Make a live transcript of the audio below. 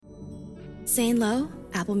Zane Lowe,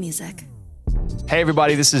 Apple Music. Hey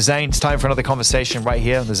everybody, this is Zane. It's time for another conversation right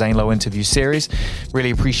here on the Zane Lowe interview series.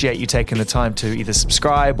 Really appreciate you taking the time to either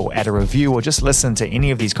subscribe or add a review or just listen to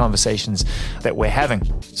any of these conversations that we're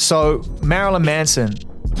having. So Marilyn Manson,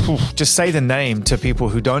 just say the name to people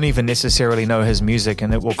who don't even necessarily know his music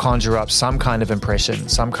and it will conjure up some kind of impression,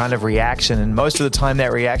 some kind of reaction. And most of the time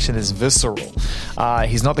that reaction is visceral.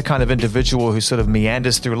 He's not the kind of individual who sort of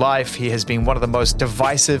meanders through life. He has been one of the most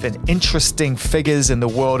divisive and interesting figures in the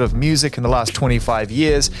world of music in the last 25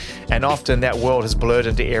 years. And often that world has blurred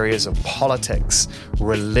into areas of politics,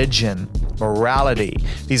 religion, morality.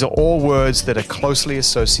 These are all words that are closely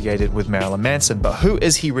associated with Marilyn Manson. But who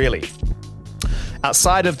is he really?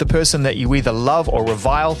 Outside of the person that you either love or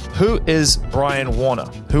revile, who is Brian Warner?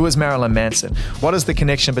 Who is Marilyn Manson? What is the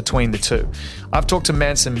connection between the two? I've talked to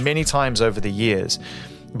Manson many times over the years,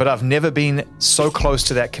 but I've never been so close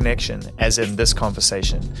to that connection as in this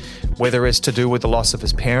conversation, whether it's to do with the loss of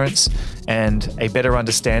his parents and a better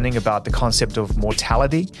understanding about the concept of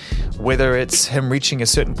mortality, whether it's him reaching a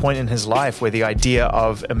certain point in his life where the idea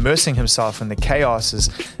of immersing himself in the chaos is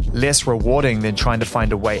less rewarding than trying to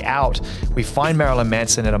find a way out. We find Marilyn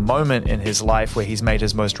Manson at a moment in his life where he's made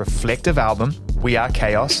his most reflective album, We Are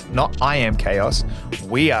Chaos, not I Am Chaos,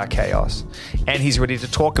 We Are Chaos. And he's ready to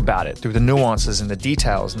talk about it through the nuances and the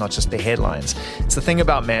details, not just the headlines. It's the thing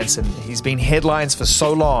about Manson. He's been headlines for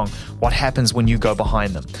so long. What happens when you go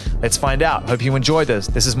behind them? Let's find out. Hope you enjoy this.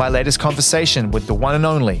 This is my latest conversation with the one and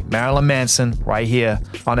only Marilyn Manson right here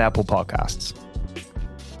on Apple Podcasts.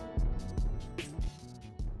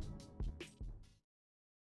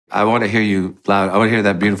 I want to hear you loud. I want to hear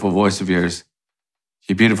that beautiful voice of yours.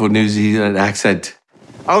 Your beautiful New Zealand accent.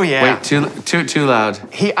 Oh, yeah. Wait, too loud.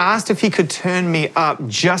 He asked if he could turn me up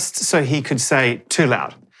just so he could say too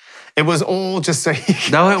loud. It was all just so he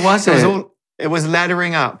could. No, it wasn't. It was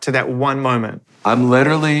laddering up to that one moment. I'm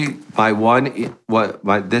literally,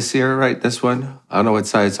 this ear, right, this one, I don't know what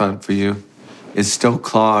side it's on for you, is still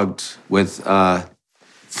clogged with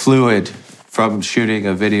fluid from shooting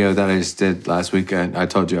a video that I just did last weekend. I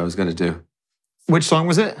told you I was going to do. Which song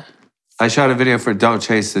was it? I shot a video for Don't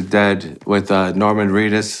Chase the Dead with Norman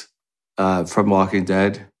Reedus from Walking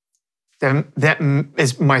Dead. That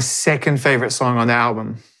is my second favorite song on the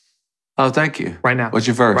album. Oh, thank you. Right now. What's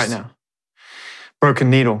your verse? Right now.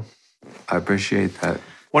 Broken Needle. I appreciate that.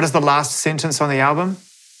 What is the last sentence on the album?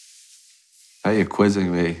 Now you're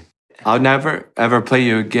quizzing me. I'll never, ever play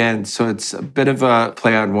you again. So it's a bit of a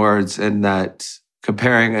play on words in that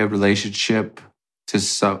comparing a relationship to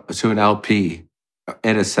an LP,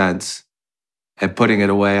 in a sense, and putting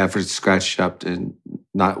it away after it's scratched up and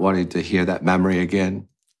not wanting to hear that memory again.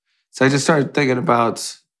 So I just started thinking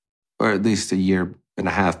about, or at least a year and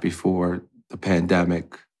a half before the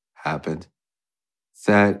pandemic happened,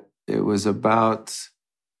 that it was about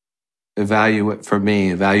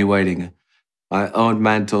evaluating my own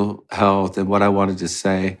mental health and what I wanted to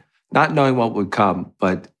say, not knowing what would come,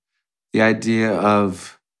 but the idea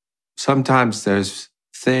of sometimes there's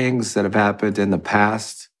things that have happened in the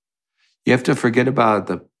past. You have to forget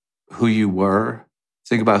about who you were,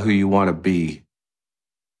 think about who you want to be.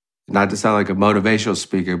 Not to sound like a motivational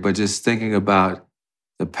speaker, but just thinking about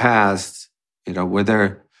the past, were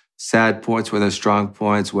there sad points, were there strong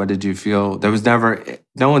points? What did you feel?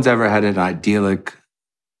 No one's ever had an idyllic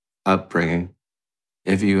upbringing.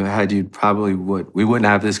 If you had, you probably would. We wouldn't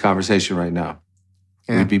have this conversation right now.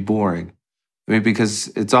 Yeah. It would be boring. Because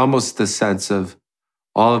it's almost the sense of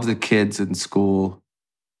all of the kids in school,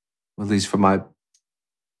 at least from my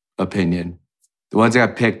opinion, the ones that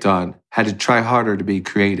got picked on had to try harder to be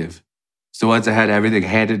creative. So the ones that had everything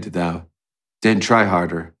handed to them didn't try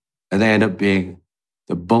harder. And they end up being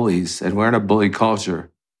the bullies. And we're in a bully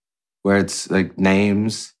culture where it's like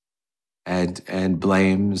names and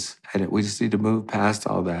blames. And we just need to move past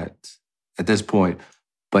all that at this point.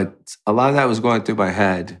 But a lot of that was going through my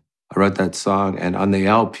head. I wrote that song. And on the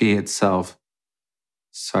LP itself,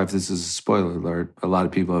 sorry if this is a spoiler alert, a lot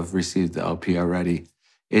of people have received the LP already.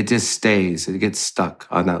 It just stays. It gets stuck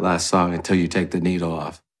on that last song until you take the needle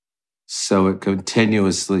off. So it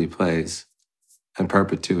continuously plays in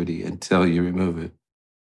perpetuity until you remove it.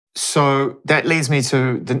 So that leads me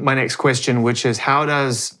to my next question, which is how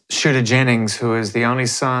does Shooter Jennings, who is the only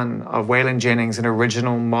son of Waylon Jennings, an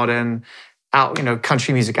original modern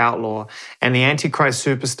country music outlaw, and the Antichrist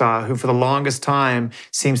superstar who for the longest time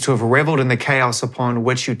seems to have reveled in the chaos upon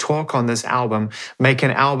which you talk on this album, make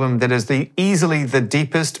an album that is easily the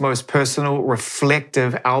deepest, most personal,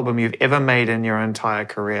 reflective album you've ever made in your entire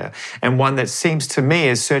career, and one that seems to me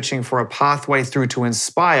is searching for a pathway through to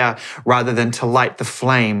inspire rather than to light the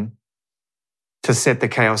flame to set the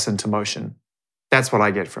chaos into motion. That's what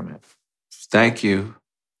I get from it. Thank you.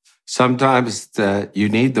 Sometimes you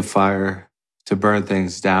need the fire to burn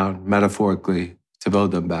things down, metaphorically, to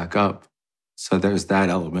build them back up. So there's that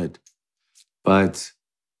element. But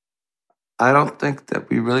I don't think that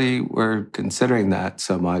we really were considering that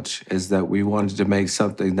so much, is that we wanted to make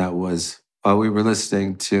something that was, while we were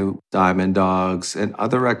listening to Diamond Dogs and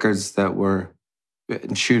other records that were,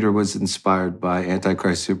 and Shooter was inspired by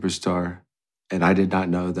Antichrist Superstar, and I did not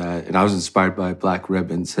know that. And I was inspired by Black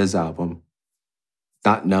Ribbons, his album,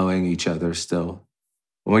 not knowing each other still.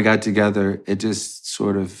 When we got together, it just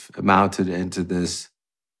sort of amounted into this.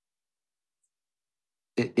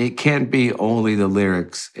 It can't be only the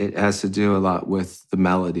lyrics. It has to do a lot with the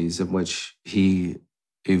melodies in which he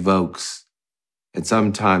evokes, and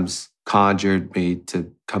sometimes conjured me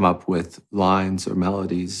to come up with lines or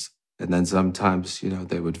melodies. And then sometimes,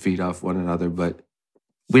 they would feed off one another, but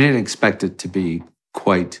we didn't expect it to be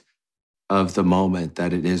quite of the moment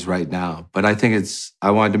that it is right now. But I think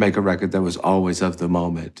I wanted to make a record that was always of the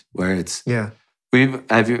moment, where it's, can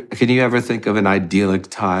you ever think of an idyllic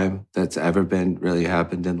time that's ever really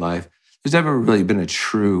happened in life? There's never really been a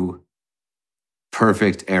true,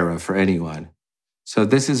 perfect era for anyone. So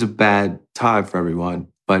this is a bad time for everyone,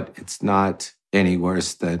 but it's not any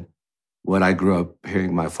worse than what I grew up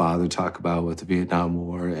hearing my father talk about with the Vietnam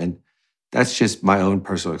War. And that's just my own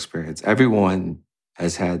personal experience. Everyone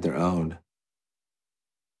has had their own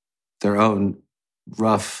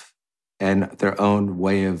rough and their own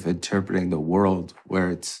way of interpreting the world,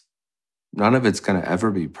 where none of it's going to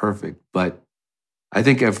ever be perfect. But I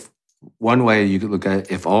think if one way you could look at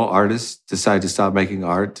it, if all artists decide to stop making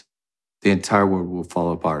art, the entire world will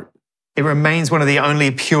fall apart. It remains one of the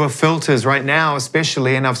only pure filters right now,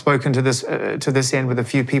 especially, and I've spoken to this end with a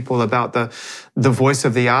few people about the voice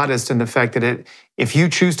of the artist and the fact that if you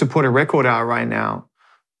choose to put a record out right now,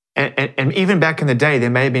 and even back in the day, there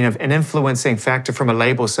may have been an influencing factor from a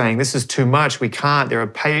label saying, this is too much, we can't. There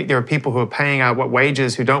are people who are paying out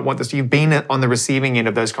wages who don't want this. You've been on the receiving end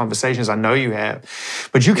of those conversations. I know you have.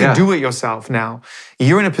 But you can do it yourself now.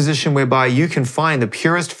 You're in a position whereby you can find the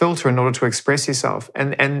purest filter in order to express yourself.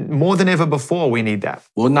 And more than ever before, we need that.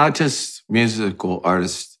 Well, not just musical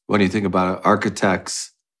artists. When you think about it,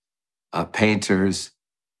 architects, painters,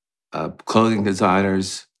 clothing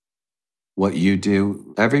designers, what you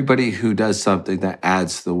do, everybody who does something that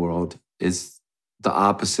adds to the world is the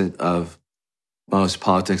opposite of most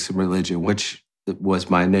politics and religion, which was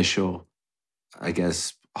my initial, I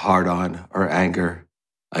guess, hard-on or anger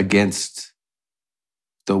against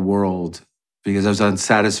the world, because I was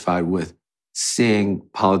unsatisfied with seeing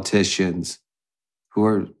politicians who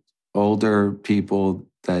are older people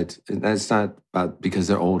and that's not about because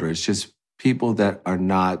they're older, it's just people that are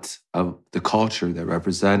not of the culture they're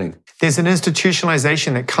representing. There's an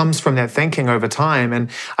institutionalization that comes from that thinking over time. And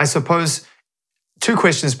I suppose two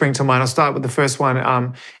questions spring to mind. I'll start with the first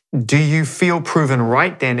one. Do you feel proven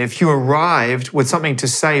right then if you arrived with something to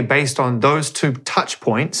say based on those two touch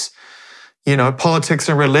points, politics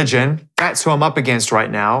and religion, that's who I'm up against right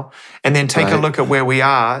now, and then take a look at where we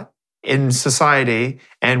are in society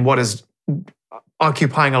and what is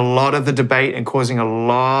occupying a lot of the debate and causing a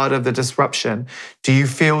lot of the disruption, do you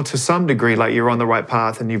feel to some degree like you're on the right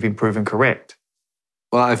path and you've been proven correct?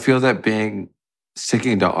 Well, I feel that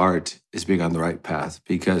sticking to art is being on the right path,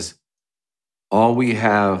 because all we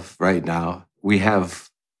have right now, we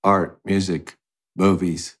have art, music,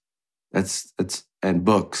 movies, and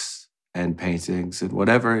books and paintings and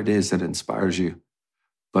whatever it is that inspires you.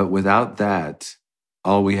 But without that,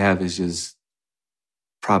 all we have is just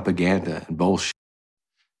propaganda and bullshit.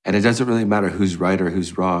 And it doesn't really matter who's right or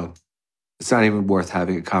who's wrong. It's not even worth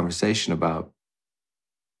having a conversation about.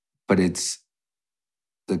 But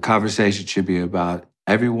the conversation should be about,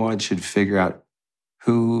 everyone should figure out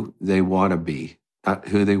who they want to be, not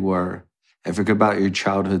who they were. And forget about your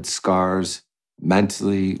childhood scars,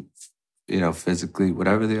 mentally, physically,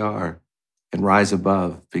 whatever they are, and rise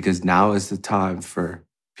above. Because now is the time for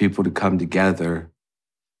people to come together,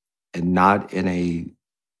 and not in a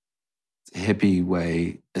hippie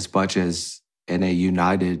way as much as in a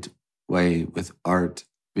united way with art.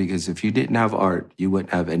 Because if you didn't have art, you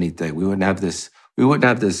wouldn't have anything. We wouldn't have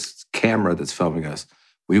this camera that's filming us.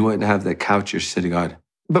 We wouldn't have the couch you're sitting on.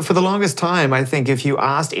 But for the longest time, I think if you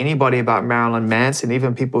asked anybody about Marilyn Manson,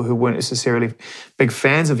 even people who weren't necessarily big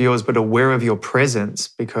fans of yours, but aware of your presence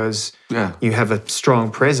because you have a strong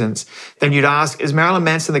presence, then you'd ask, is Marilyn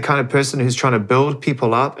Manson the kind of person who's trying to build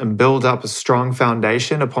people up and build up a strong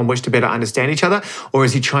foundation upon which to better understand each other? Or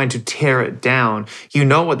is he trying to tear it down? You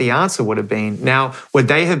know what the answer would have been. Now, would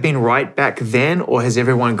they have been right back then, or has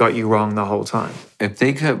everyone got you wrong the whole time? If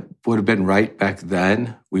they could would have been right back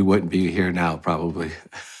then, we wouldn't be here now, probably.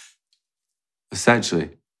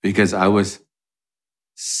 Essentially, because I was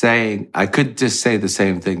saying, I could just say the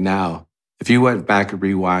same thing now. If you went back and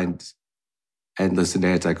rewind and listened to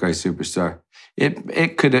Antichrist Superstar,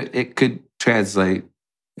 it could translate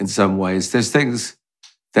in some ways. There's things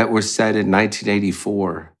that were said in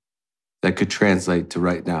 1984 that could translate to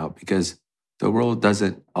right now, because the world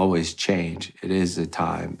doesn't always change. It is a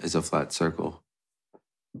time, is a flat circle.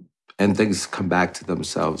 And things come back to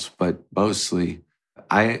themselves. But mostly,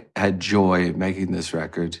 I had joy making this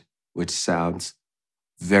record, which sounds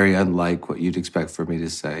very unlike what you'd expect for me to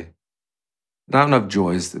say. And I don't know if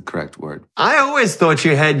joy is the correct word. I always thought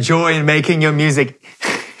you had joy in making your music.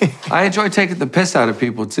 I enjoy taking the piss out of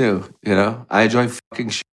people too, you know? I enjoy fucking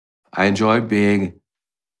shit. I enjoy being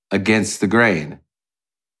against the grain,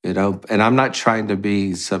 you know? And I'm not trying to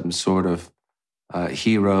be some sort of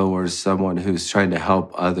hero or someone who's trying to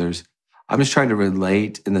help others. I'm just trying to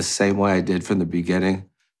relate in the same way I did from the beginning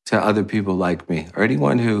to other people like me, or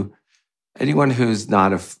anyone who's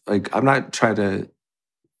not I'm not trying to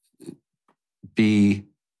be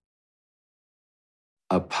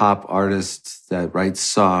a pop artist that writes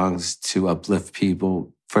songs to uplift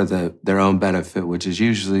people for their own benefit, which is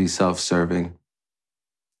usually self-serving.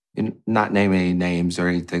 Not naming any names or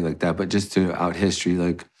anything like that, but just to out history,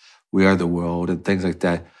 like We Are the World and things like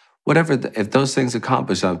that. Whatever, if those things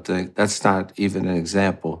accomplish something, that's not even an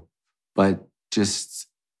example. But just,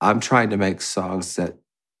 I'm trying to make songs that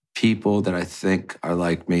people that I think are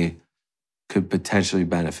like me could potentially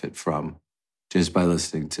benefit from just by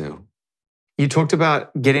listening to. You talked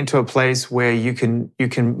about getting to a place where you can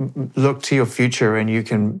look to your future and you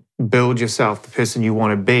can build yourself the person you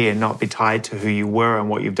want to be and not be tied to who you were and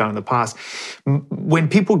what you've done in the past. When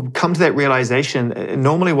people come to that realization,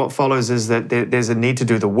 normally what follows is that there's a need to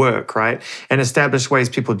do the work, right? And established ways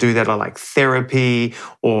people do that are like therapy,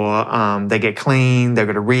 or they get clean, they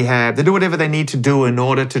go to rehab, they do whatever they need to do in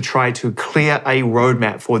order to try to clear a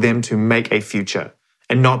roadmap for them to make a future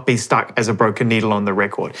and not be stuck as a broken needle on the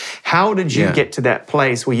record. How did you get to that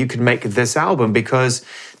place where you could make this album? Because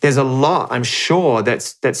there's a lot, I'm sure,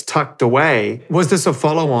 that's tucked away. Was this a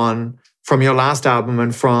follow-on from your last album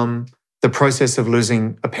and from the process of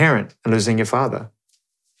losing a parent and losing your father?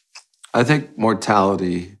 I think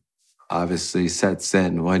mortality obviously sets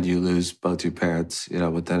in when you lose both your parents, you know,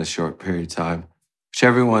 within a short period of time, which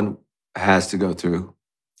everyone has to go through.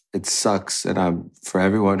 It sucks, and I'm for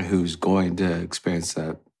everyone who's going to experience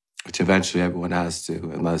that, which eventually everyone has to,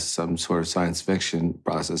 unless some sort of science fiction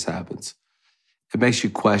process happens. It makes you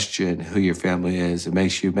question who your family is. It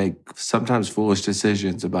makes you make sometimes foolish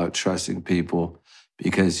decisions about trusting people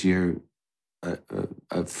because your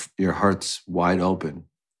heart's wide open.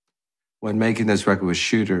 When making this record with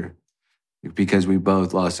Shooter, because we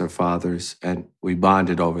both lost our fathers, and we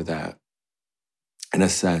bonded over that, in a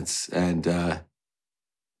sense, and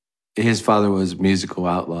his father was a musical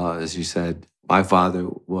outlaw, as you said. My father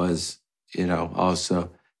was, you know,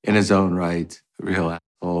 also in his own right, a real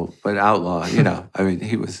asshole, but outlaw, you know. I mean,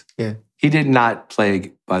 he was, he did not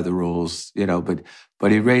play by the rules, you know,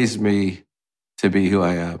 but he raised me to be who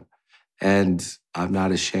I am. And I'm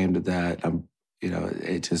not ashamed of that. You know,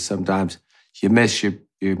 it just sometimes you miss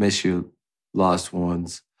your lost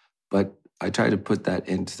ones, but I try to put that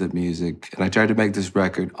into the music, and I try to make this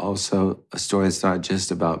record also a story that's not just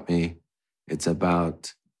about me. It's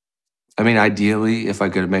about, I mean, ideally, if I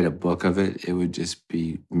could have made a book of it, it would just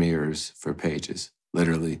be mirrors for pages,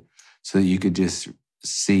 literally, so that you could just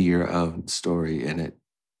see your own story in it.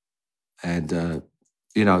 And,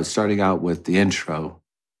 you know, starting out with the intro,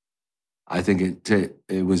 I think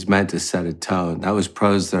it was meant to set a tone. That was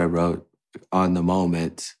prose that I wrote on the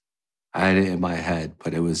moment. I had it in my head,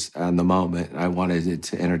 but it was on the moment. I wanted it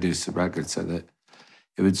to introduce the record so that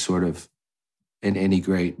it would sort of, in any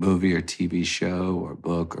great movie or TV show or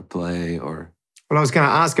book or play or... Well, I was going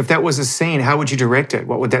to ask, if that was a scene, how would you direct it?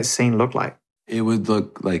 What would that scene look like? It would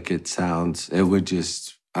look like it sounds. It would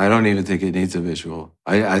just... I don't even think it needs a visual.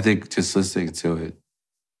 I think just listening to it.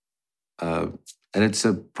 And it's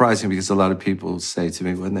surprising because a lot of people say to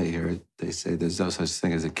me when they hear it, they say there's no such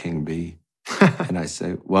thing as a king bee. And I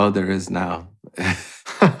say, well, there is now.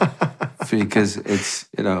 Because it's,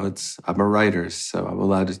 you know, I'm a writer, so I'm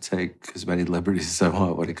allowed to take as many liberties as I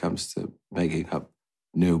want when it comes to making up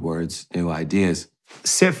new words, new ideas.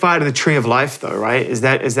 Set fire to the tree of life, though, right? Is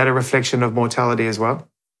that a reflection of mortality as well?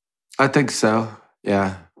 I think so,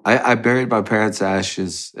 yeah. I buried my parents'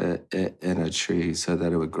 ashes in a tree so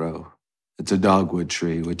that it would grow. It's a dogwood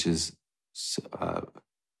tree, which is, I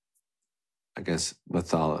guess,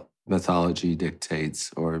 mythology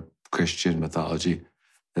dictates, or Christian mythology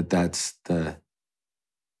it's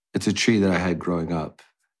a tree that I had growing up,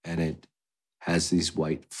 and it has these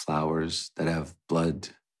white flowers that have blood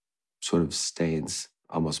sort of stains,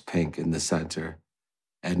 almost pink in the center.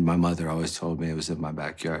 And my mother always told me, it was in my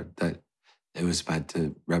backyard, that it was meant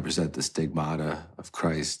to represent the stigmata of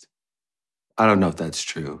Christ. I don't know if that's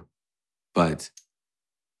true, but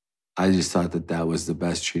I just thought that that was the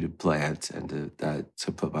best tree to plant, and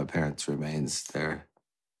to put my parents' remains there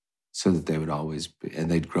so that they would always be, and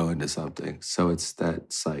they'd grow into something. So it's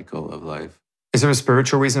that cycle of life. Is there a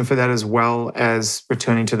spiritual reason for that as well as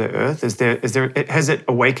returning to the earth? Has it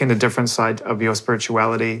awakened a different side of your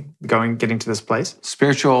spirituality getting to this place?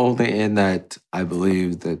 Spiritual only in that I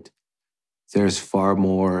believe that there's far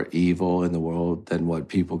more evil in the world than what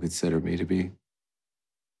people consider me to be,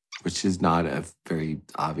 which is not a very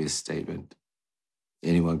obvious statement.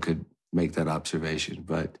 Anyone could make that observation,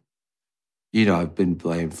 but I've been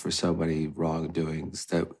blamed for so many wrongdoings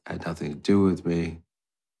that had nothing to do with me.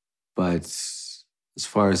 But as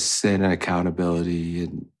far as sin and accountability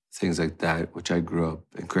and things like that, which I grew up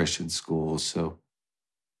in Christian school, so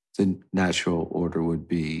the natural order would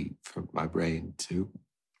be for my brain to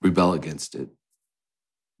rebel against it.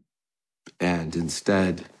 And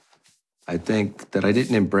instead, I think that I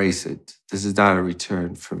didn't embrace it. This is not a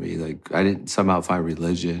return for me. Like, I didn't somehow find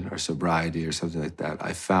religion or sobriety or something like that.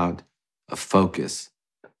 I found a focus.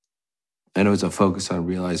 And it was a focus on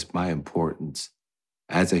realizing my importance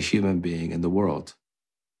as a human being in the world.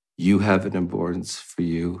 You have an importance for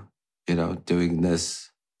you, doing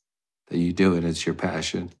this that you do, and it's your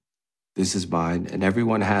passion. This is mine, and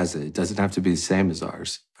everyone has it. It doesn't have to be the same as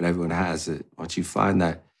ours, but everyone has it. Once you find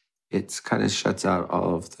that, it kind of shuts out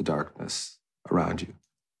all of the darkness around you.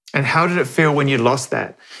 And how did it feel when you lost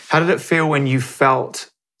that? How did it feel when you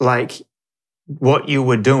felt like what you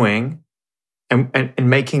were doing and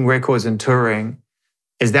making records and touring,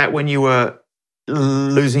 is that when you were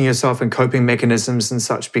losing yourself in coping mechanisms and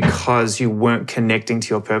such because you weren't connecting to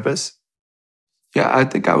your purpose? Yeah, I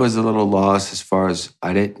think I was a little lost as far as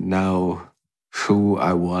I didn't know who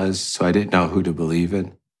I was, so I didn't know who to believe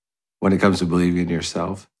in when it comes to believing in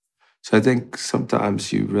yourself. So I think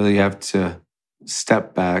sometimes you really have to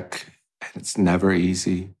step back, and it's never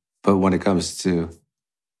easy. But when it comes to,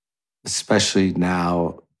 especially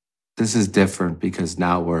now, this is different because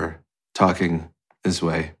now we're talking this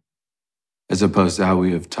way, as opposed to how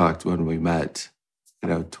we have talked when we met,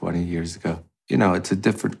 20 years ago. It's a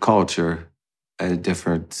different culture and a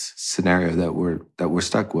different scenario that we're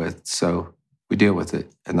stuck with. So we deal with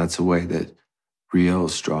it. And that's the way that real,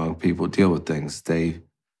 strong people deal with things. They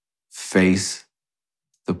face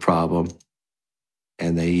the problem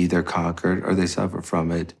and they either conquer it or they suffer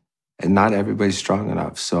from it. And not everybody's strong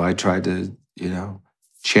enough. So I tried to,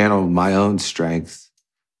 channel my own strength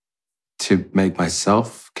to make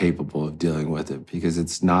myself capable of dealing with it, because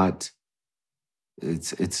it's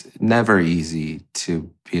never easy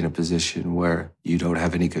to be in a position where you don't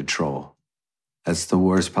have any control. That's the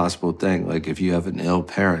worst possible thing. Like, if you have an ill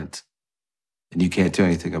parent and you can't do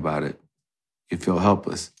anything about it, you feel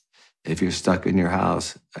helpless. If you're stuck in your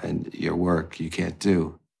house and your work you can't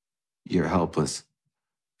do, you're helpless.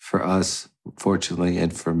 For us, fortunately,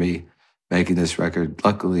 and for me, making this record,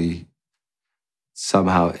 luckily,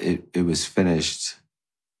 somehow it was finished,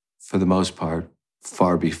 for the most part,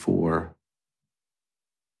 far before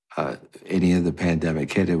any of the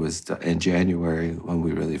pandemic hit. It was in January when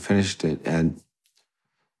we really finished it. And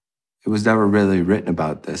it was never really written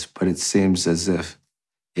about this, but it seems as if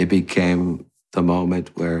it became the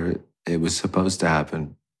moment where it was supposed to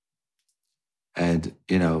happen. And,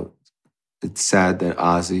 it's sad that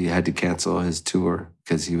Ozzy had to cancel his tour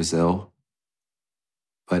because he was ill.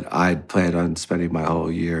 But I'd planned on spending my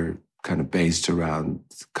whole year kind of based around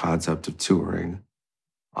the concept of touring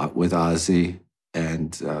with Ozzy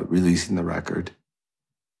and releasing the record.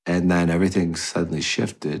 And then everything suddenly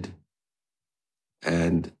shifted.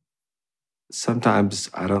 And sometimes,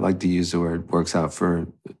 I don't like to use the word works out for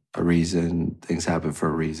a reason, things happen for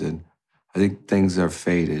a reason. I think things are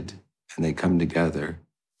fated and they come together.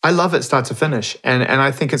 I love it start to finish. And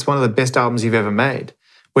I think it's one of the best albums you've ever made,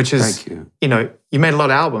 which is, Thank you. You made a lot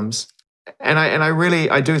of albums. And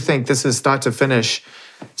I do think this is start to finish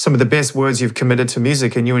some of the best words you've committed to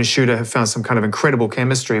music. And you and Shooter have found some kind of incredible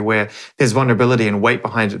chemistry where there's vulnerability and weight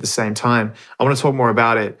behind it at the same time. I want to talk more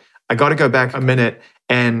about it. I got to go back a minute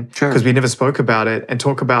and because we never spoke about it, and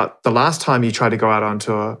talk about the last time you tried to go out on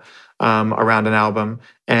tour around an album,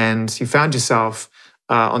 and you found yourself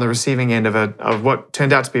on the receiving end of what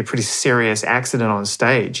turned out to be a pretty serious accident on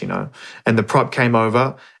stage, and the prop came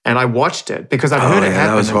over, and I watched it because I've heard it happen.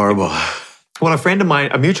 That was horrible. Well, a friend of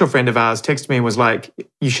mine, a mutual friend of ours, texted me and was like,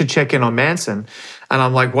 "You should check in on Manson." And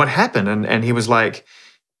I'm like, "What happened?" And he was like,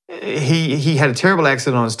 he had a terrible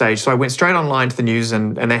accident on stage. So I went straight online to the news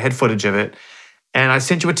and they had footage of it. And I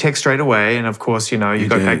sent you a text straight away. And of course, you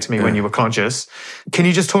got back to me when you were conscious. Can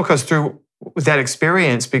you just talk us through that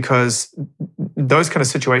experience? Because those kind of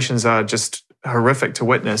situations are just horrific to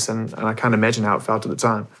witness. And I can't imagine how it felt at the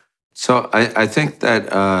time. So I think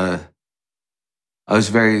that I was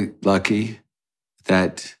very lucky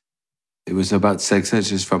that it was about 6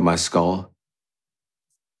 inches from my skull.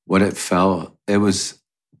 When it fell, it was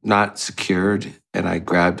not secured, and I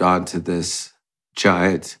grabbed onto this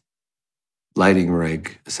giant lighting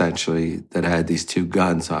rig, essentially, that had these 2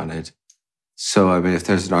 guns on it. So, I mean, if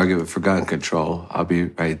there's an argument for gun control, I'll be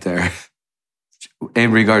right there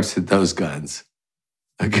in regards to those guns.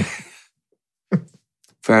 Okay.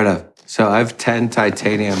 Fair enough. So I have 10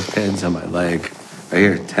 titanium pins on my leg. Right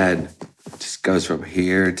here, 10. Just goes from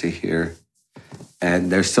here to here.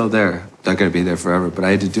 And they're still there. They're going to be there forever. But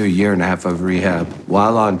I had to do a year and a half of rehab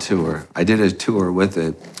while on tour. I did a tour with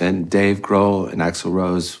it. And Dave Grohl and Axl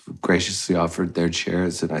Rose graciously offered their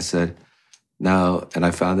chairs. And I said, no. And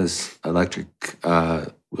I found this electric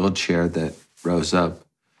wheelchair that rose up.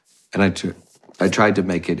 And I tried to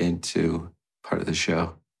make it into part of the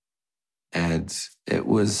show. And it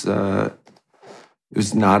was not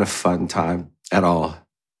a fun time at all.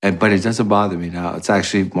 But it doesn't bother me now. It's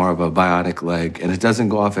actually more of a bionic leg. And it doesn't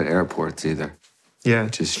go off at airports either. Yeah.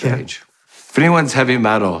 Which is strange. Yeah. If anyone's heavy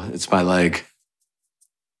metal, it's my leg.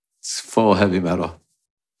 It's full heavy metal.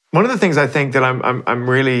 One of the things I think that I'm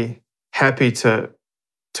really happy to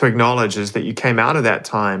acknowledge is that you came out of that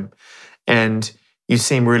time and you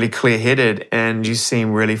seem really clear-headed and you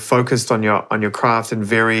seem really focused on your craft and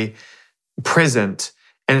very present.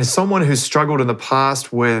 And as someone who's struggled in the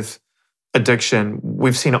past with addiction,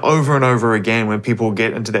 we've seen over and over again when people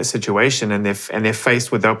get into that situation and they're faced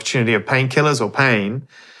with the opportunity of painkillers or pain.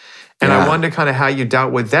 And I wonder kind of how you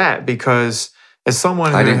dealt with that, because as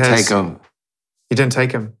someone who I didn't take them. You didn't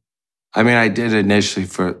take them? I mean, I did initially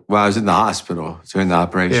I was in the hospital during the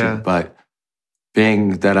operation, but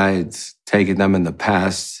being that I had taken them in the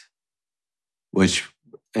past, which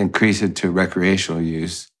increased it to recreational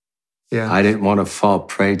use, I didn't want to fall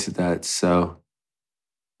prey to that. So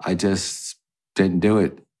I just didn't do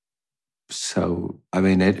it. So, I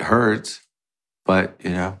mean, it hurts, but,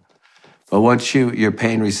 but once your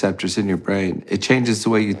pain receptors in your brain, it changes the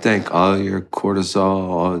way you think. All your cortisol,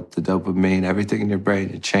 all the dopamine, everything in your brain,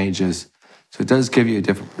 it changes. So it does give you a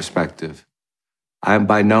different perspective. I am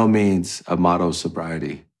by no means a model of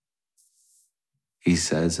sobriety, he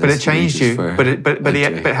says. But it changed you.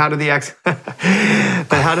 But how did the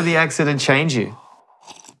accident change you?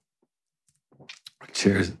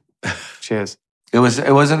 Cheers. Cheers. It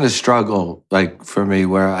wasn't a struggle like for me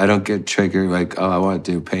where I don't get triggered like, oh, I want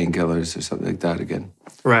to do painkillers or something like that again.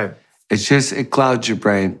 Right. It's just, it clouds your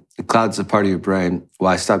brain. It clouds a part of your brain.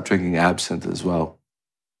 Well, I stopped drinking absinthe as well.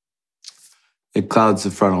 It clouds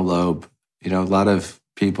the frontal lobe. A lot of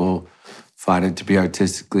people find it to be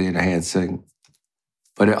artistically enhancing,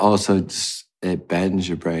 but it also it bends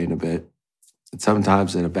your brain a bit. And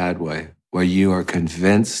sometimes in a bad way, where you are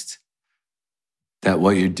convinced that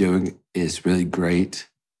what you're doing is really great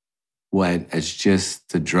when it's just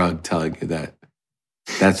the drug telling you that.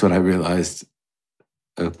 That's what I realized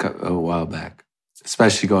a while back,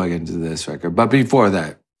 especially going into this record. But before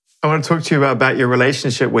that, I want to talk to you about your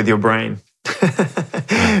relationship with your brain.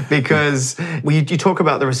 Because you talk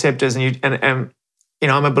about the receptors and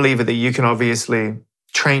I'm a believer that you can obviously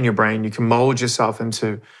train your brain. You can mold yourself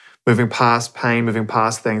into moving past pain, moving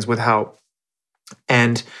past things with help.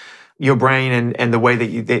 And your brain and the way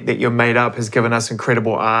that you're made up has given us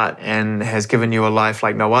incredible art and has given you a life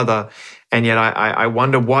like no other. And yet I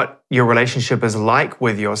wonder what your relationship is like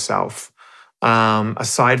with yourself,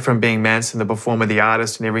 aside from being Manson, the performer, the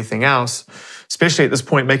artist, and everything else, especially at this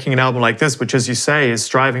point, making an album like this, which, as you say, is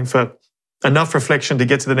striving for enough reflection to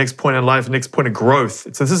get to the next point in life, the next point of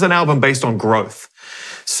growth. So this is an album based on growth.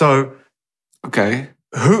 So, okay,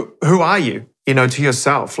 who are you? To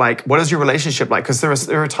yourself, like, what is your relationship like? Because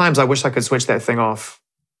there are times I wish I could switch that thing off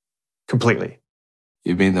completely.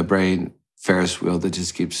 You mean the brain Ferris wheel that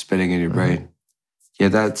just keeps spinning in your brain? Yeah,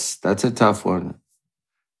 that's a tough one.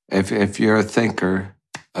 If you're a thinker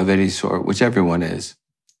of any sort, which everyone is,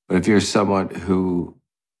 but if you're someone who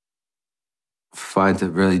finds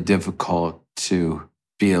it really difficult to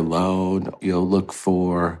be alone, you'll look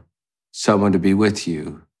for someone to be with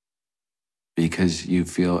you, because you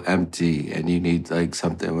feel empty and you need like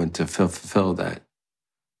something to fulfill that.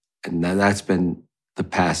 And that's been the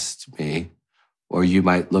past me. Or you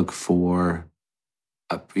might look for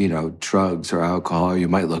drugs or alcohol. You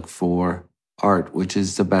might look for art, which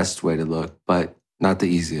is the best way to look, but not the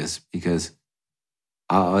easiest, because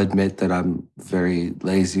I'll admit that I'm very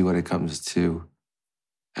lazy when it comes to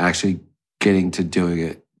actually getting to doing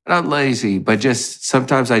it. Not lazy, but just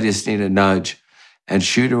sometimes I just need a nudge. And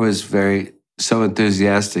Shooter was so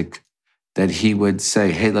enthusiastic that he would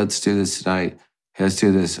say, hey, let's do this tonight. Hey, let's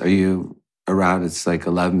do this. Are you around? It's like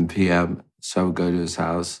 11 p.m. So I would go to his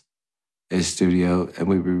house, his studio, and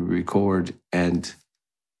we would record. And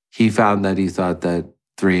he found that he thought that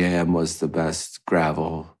 3 a.m. was the best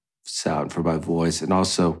gravel sound for my voice, and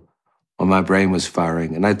also when my brain was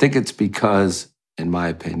firing. And I think it's because, in my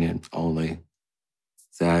opinion, only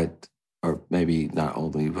that, or maybe not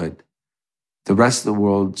only, but the rest of the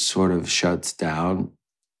world sort of shuts down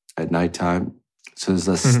at nighttime. So there's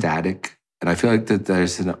less static. And I feel like that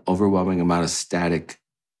there's an overwhelming amount of static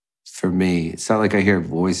for me. It's not like I hear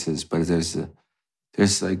voices, but there's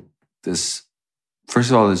like this,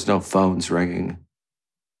 first of all, there's no phones ringing.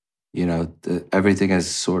 Everything has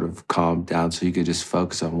sort of calmed down, so you could just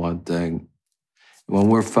focus on one thing. When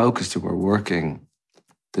we're focused and we're working,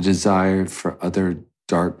 the desire for other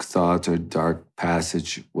dark thoughts or dark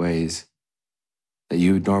passageways that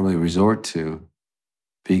you would normally resort to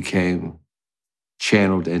became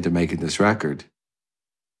channeled into making this record.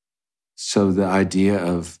 So the idea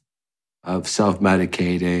of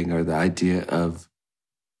self-medicating, or the idea of,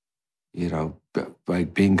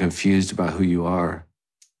 like being confused about who you are,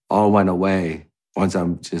 all went away once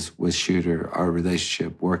I'm just with Shooter, our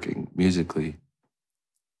relationship working musically.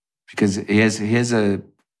 Because he has a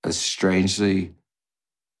strangely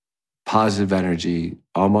positive energy,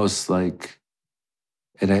 almost like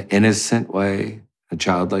in an innocent way, a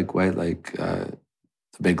childlike way, like the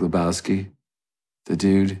Big Lebowski, the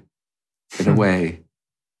dude, in a way.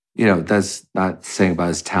 That's not saying about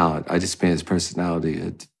his talent. I just mean his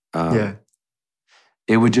personality.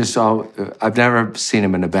 It would just I've never seen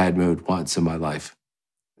him in a bad mood once in my life.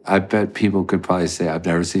 I bet people could probably say I've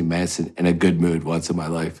never seen Manson in a good mood once in my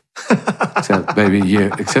life.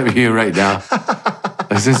 Except you right now.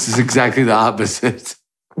 This is exactly the opposite.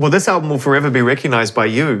 Well, this album will forever be recognized by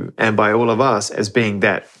you and by all of us as being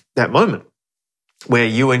that moment where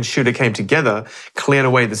you and Shooter came together, cleared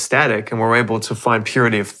away the static, and were able to find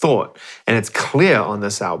purity of thought. And it's clear on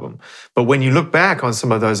this album. But when you look back on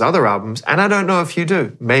some of those other albums, and I don't know if you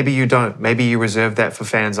do, maybe you don't, maybe you reserve that for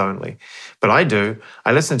fans only, but I do.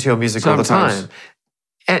 I listen to your music all the time.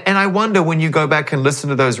 And I wonder, when you go back and listen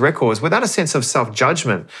to those records, without a sense of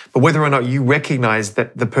self-judgment, but whether or not you recognize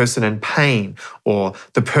that the person in pain, or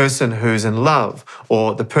the person who's in love,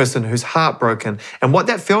 or the person who's heartbroken, and what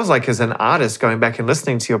that feels like as an artist, going back and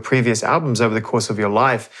listening to your previous albums over the course of your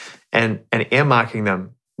life and earmarking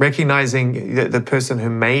them, recognizing the person who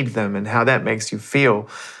made them and how that makes you feel.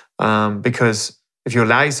 Because if you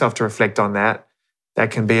allow yourself to reflect on that,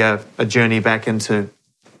 that can be a journey back into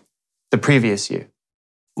the previous you.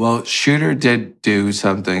 Well, Shooter did do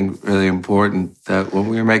something really important, that when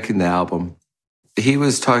we were making the album, he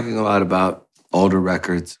was talking a lot about older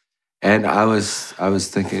records. And I was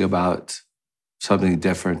thinking about something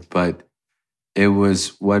different, but it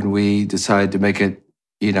was when we decided to make it,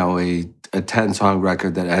 a 10-song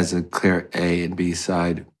record that has a clear A and B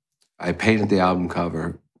side. I painted the album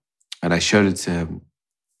cover and I showed it to him.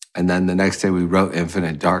 And then the next day we wrote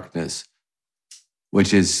Infinite Darkness,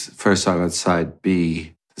 which is first song on side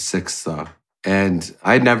B, the 6th song. And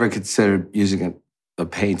I'd never considered using a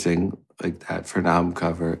painting like that for an album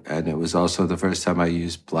cover. And it was also the first time I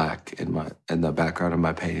used black in the background of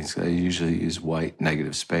my paintings. I usually use white,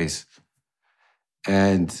 negative space.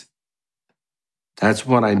 And that's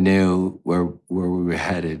when I knew where we were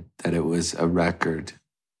headed, that it was a record,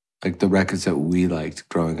 like the records that we liked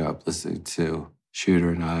growing up listening to. Shooter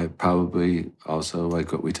and I, probably also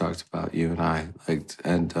like what we talked about, you and I liked.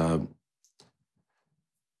 And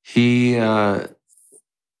he had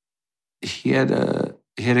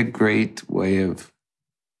a great way of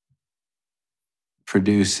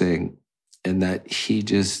producing, in that he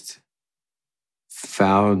just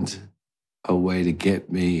found a way to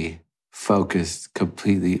get me focused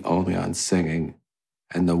completely only on singing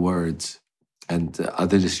and the words, and the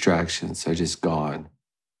other distractions are just gone.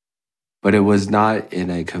 But it was not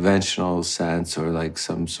in a conventional sense or like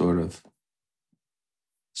some sort of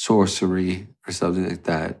sorcery or something like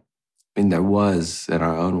that. I mean, there was in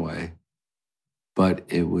our own way, but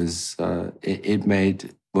it was, it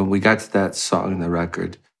made, when we got to that song in the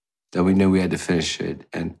record, that we knew we had to finish it.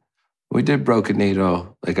 And we did Broken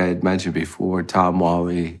Needle, like I had mentioned before, Tom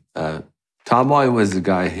Wally Tom Moy was the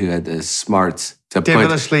guy who had the smarts to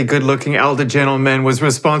devilishly good-looking elder gentleman, was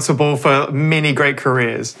responsible for many great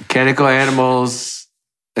careers. Mechanical Animals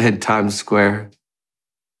in Times Square.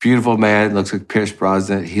 Beautiful man, looks like Pierce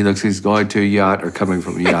Brosnan. He looks like he's going to a yacht or coming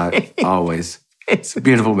from a yacht, always. It's a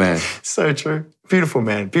beautiful man. So true. Beautiful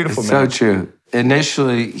man, beautiful it's man. So true.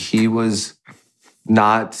 Initially, he was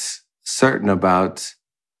not certain about,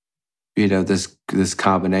 this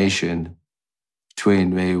combination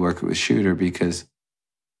between maybe working with Shooter because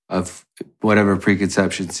of whatever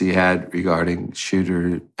preconceptions he had regarding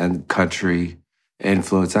Shooter and country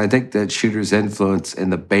influence. I think that Shooter's influence in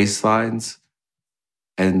the bass lines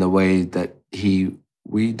and the way that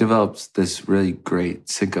we developed this really great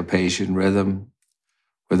syncopation rhythm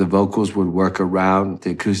where the vocals would work around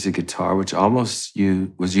the acoustic guitar, which almost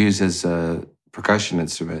was used as a percussion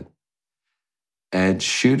instrument. And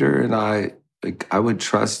Shooter and I would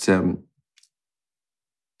trust him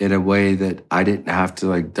in a way that I didn't have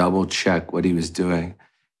to double check what he was doing.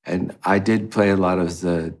 And I did play a lot of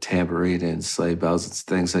the tambourine and sleigh bells and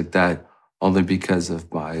things like that only because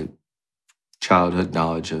of my childhood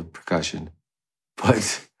knowledge of percussion.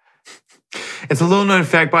 But it's a little known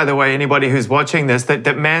fact, by the way, anybody who's watching this,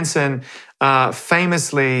 that Manson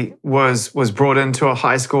famously was brought into a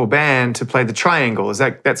high school band to play the triangle.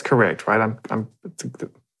 That's correct, right?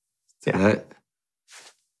 Yeah.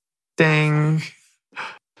 Ding.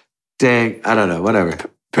 I don't know, whatever.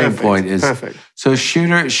 Point is perfect. So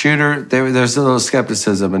Shooter. There's a little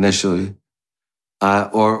skepticism initially,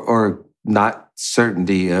 or not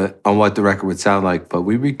certainty on what the record would sound like. But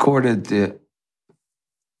we recorded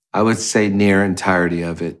I would say near entirety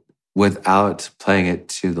of it without playing it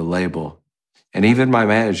to the label, and even my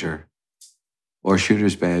manager, or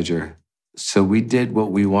Shooter's manager. So we did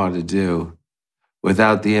what we wanted to do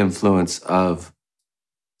without the influence of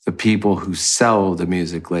the people who sell the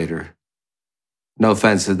music later. No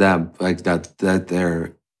offense to them, that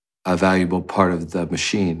they're a valuable part of the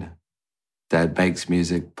machine that makes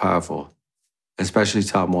music powerful, especially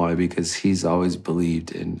Tom Moy, because he's always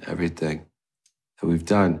believed in everything that we've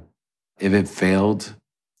done. If it failed,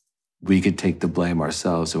 we could take the blame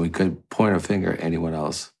ourselves and we could point our finger at anyone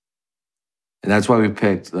else. And that's why we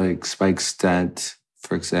picked Spike Stent,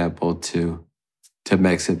 for example, to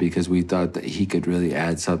mix it, because we thought that he could really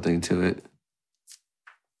add something to it.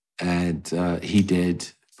 And he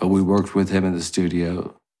did, but we worked with him in the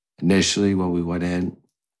studio. Initially, when we went in,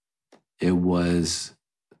 the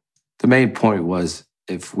main point was,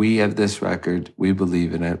 if we have this record, we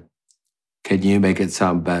believe in it, can you make it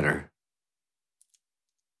sound better?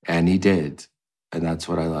 And he did, and that's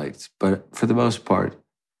what I liked. But for the most part,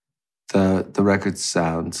 the record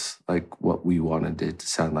sounds like what we wanted it to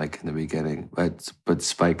sound like in the beginning, but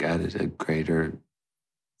Spike added a greater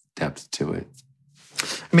depth to it.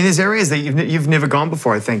 I mean, there's areas that you've never gone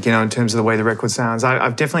before, I think, in terms of the way the record sounds.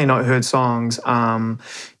 I've definitely not heard songs,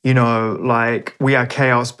 like We Are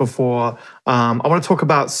Chaos before. I want to talk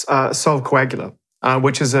about Solve Coagula,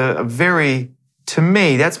 which is a very, to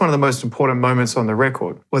me, that's one of the most important moments on the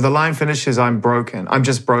record, where the line finishes, I'm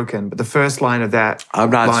just broken. But the first line of that... I'm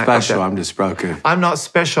not special, I'm just broken. I'm not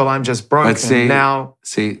special, I'm just broken. But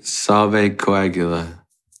see, Salve Coagula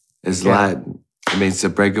is Latin. It means to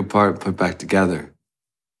break apart and put back together.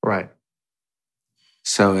 Right.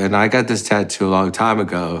 So, and I got this tattoo a long time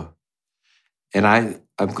ago, and I'm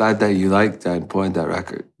glad that you liked that and pointed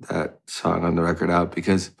that song on the record out,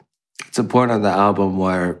 because it's a point on the album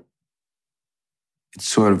where it's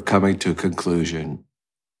sort of coming to a conclusion.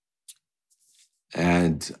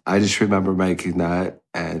 And I just remember making that,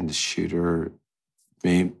 and Shooter,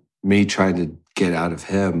 me trying to get out of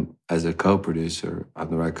him as a co-producer on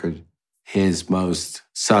the record, his most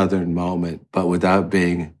Southern moment, but without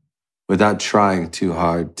trying too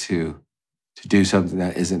hard to do something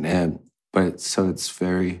that isn't him. But so it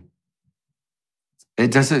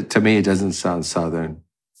doesn't sound Southern.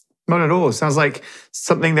 Not at all. It sounds like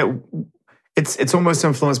something that it's almost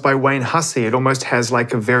influenced by Wayne Hussey. It almost has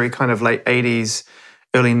like a very kind of late 80s,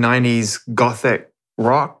 early 90s gothic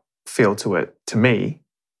rock feel to it, to me.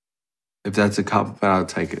 If that's a compliment, I'll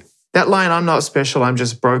take it. That line, I'm not special, I'm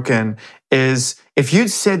just broken, is, if you'd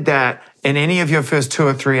said that in any of your first 2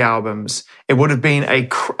 or 3 albums, it would have been a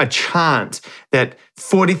chant that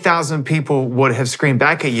 40,000 people would have screamed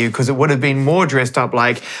back at you, because it would have been more dressed up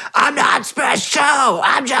like, I'm not special,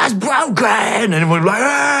 I'm just broken. And it would be like,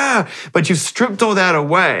 ah! But you've stripped all that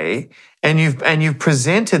away, and you've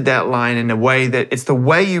presented that line in a way that, it's the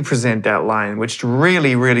way you present that line, which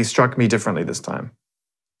really, really struck me differently this time.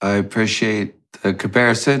 I appreciate the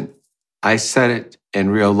comparison. I said it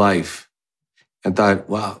in real life and thought,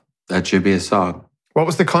 wow, that should be a song. What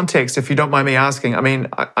was the context, if you don't mind me asking? I mean,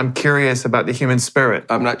 I'm curious about the human spirit.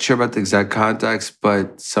 I'm not sure about the exact context,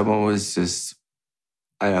 but someone was just,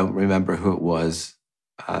 I don't remember who it was.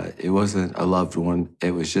 It wasn't a loved one.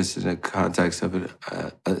 It was just in the context of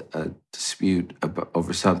a dispute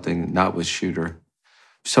over something, not with Shooter.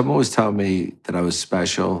 Someone was telling me that I was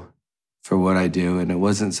special for what I do, and it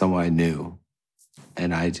wasn't someone I knew.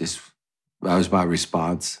 And that was my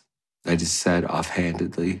response. I just said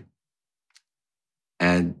offhandedly.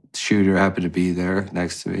 And Shooter happened to be there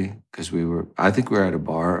next to me because I think we were at a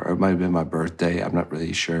bar, or it might have been my birthday. I'm not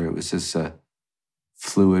really sure. It was just a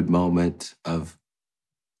fluid moment of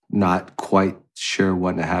not quite sure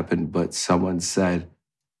what happened, but someone said,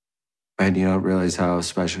 "Man, you don't realize how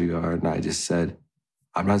special you are." And I just said,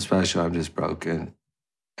 "I'm not special, I'm just broken."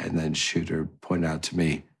 And then Shooter pointed out to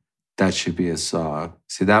me, that should be a song.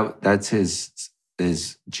 See, that's his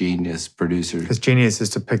genius, producer. His genius is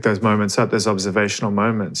to pick those moments up, those observational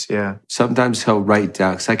moments, yeah. Sometimes he'll write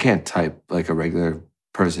down, because I can't type like a regular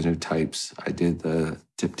person who types. I did the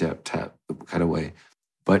tip, tap, tap kind of way.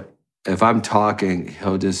 But if I'm talking,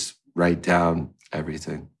 he'll just write down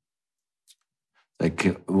everything.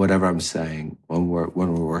 Like whatever I'm saying when we're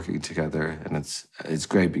working together. And it's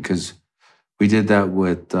great because we did that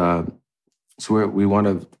with, so we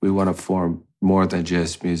want to form more than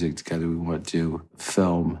just music together. We want to do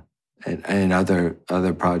film and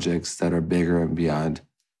other projects that are bigger and beyond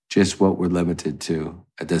just what we're limited to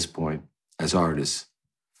at this point as artists.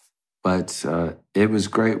 But it was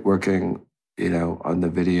great working, on the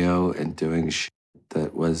video and doing shit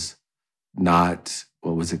that was not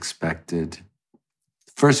what was expected.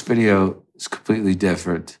 The first video is completely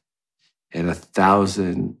different in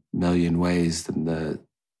 1,000 million ways than the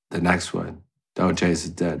next one, Don't Chase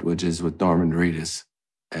the Dead, which is with Norman Reedus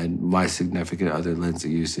and my significant other,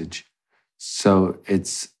 Lindsay Usage. So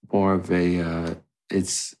it's more of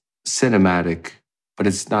it's cinematic, but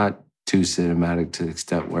it's not too cinematic to the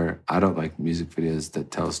extent where I don't like music videos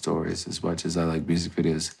that tell stories as much as I like music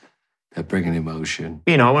videos that bring an emotion.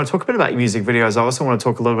 I want to talk a bit about your music videos. I also want to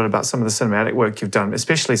talk a little bit about some of the cinematic work you've done,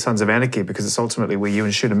 especially Sons of Anarchy, because it's ultimately where you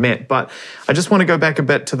and Shooter met. But I just want to go back a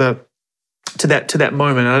bit to that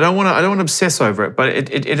moment, and I don't want to obsess over it, but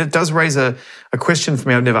it does raise a question for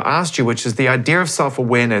me I've never asked you, which is the idea of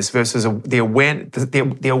self-awareness versus the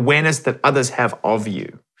awareness that others have of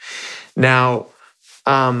you. Now,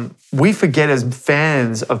 we forget as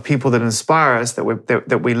fans of people that inspire us,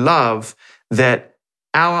 that we love, that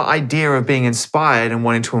our idea of being inspired and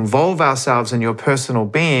wanting to involve ourselves in your personal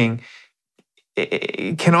being,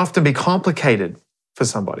 it can often be complicated for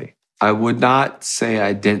somebody. I would not say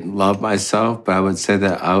I didn't love myself, but I would say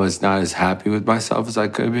that I was not as happy with myself as I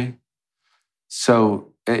could be.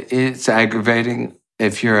 So it's aggravating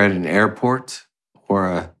if you're at an airport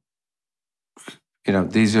or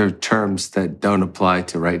these are terms that don't apply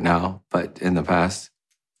to right now, but in the past.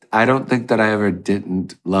 I don't think that I ever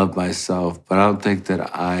didn't love myself, but I don't think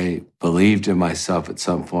that I believed in myself at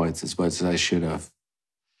some points as much as I should have.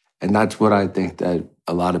 And that's what I think that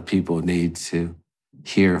a lot of people need to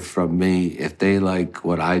hear from me. If they like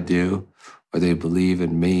what I do or they believe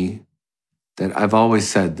in me, that I've always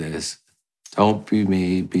said this, don't be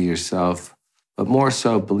me, be yourself, but more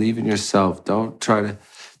so believe in yourself.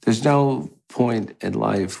 There's no point in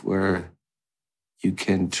life where you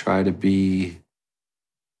can try to be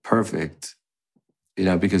perfect,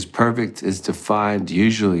 because perfect is defined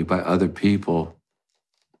usually by other people.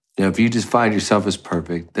 If you just find yourself as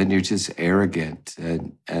perfect, then you're just arrogant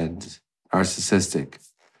and narcissistic.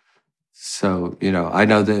 So, I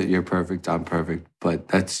know that you're perfect, I'm perfect, but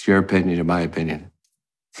that's your opinion and my opinion.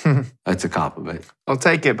 That's a compliment. I'll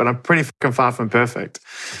take it, but I'm pretty fucking far from perfect.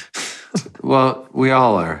 Well, we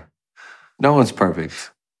all are. No one's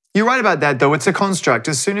perfect. You're right about that, though. It's a construct.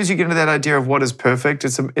 As soon as you get into that idea of what is perfect,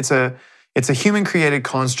 it's a human-created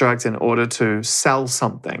construct in order to sell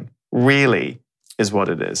something. Really, is what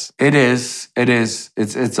it is. It is.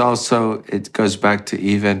 It's also, it goes back to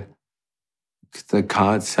even the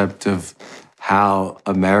concept of how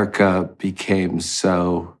America became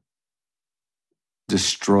so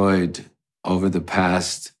destroyed over the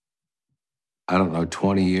past,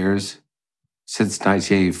 20 years, since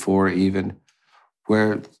 1984 even,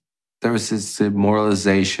 where there was this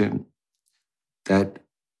demoralization that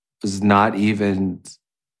was not even,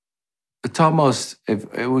 it's almost, if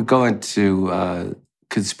it would go into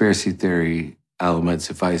conspiracy theory elements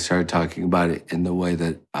if I started talking about it in the way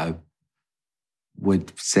that I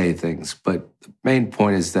would say things. But the main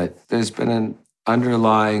point is that there's been an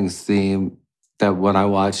underlying theme that when I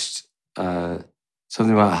watched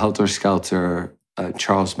something about Helter Skelter,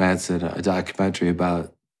 Charles Manson, a documentary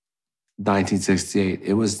about 1968.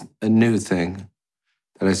 It was a new thing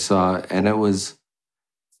that I saw, and it was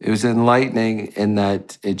enlightening in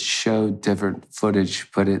that it showed different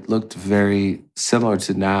footage, but it looked very similar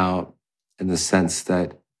to now in the sense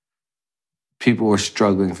that people were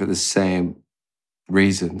struggling for the same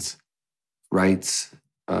reasons, rights,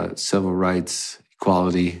 civil rights,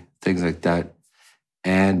 equality, things like that.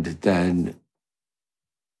 And then,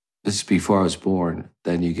 this is before I was born,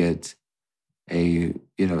 then you get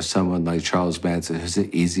someone like Charles Manson, who's an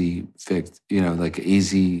easy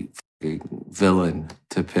villain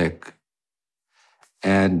to pick.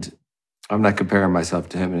 And I'm not comparing myself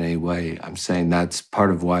to him in any way. I'm saying that's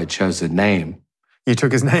part of why I chose the name. You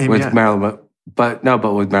took his name, with Marilyn, but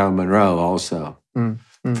with Marilyn Monroe also.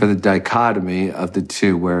 For the dichotomy of the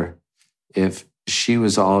two, where if she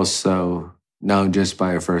was also known just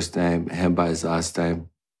by her first name, him by his last name,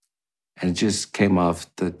 and it just came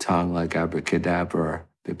off the tongue like abracadabra or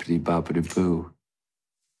bippity-boppity-boo.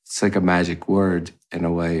 It's like a magic word in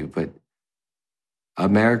a way, but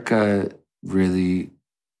America really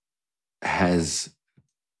has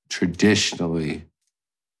traditionally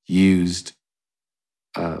used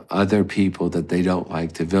other people that they don't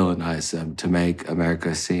like to villainize them, to make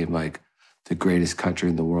America seem like the greatest country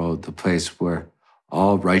in the world, the place where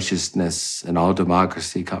all righteousness and all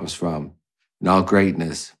democracy comes from, and all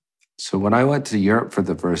greatness. So when I went to Europe for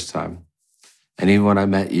the first time, and even when I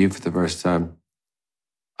met you for the first time,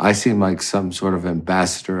 I seemed like some sort of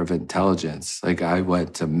ambassador of intelligence. Like I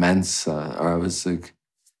went to Mensa, or I was like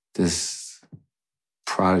this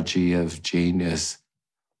prodigy of genius.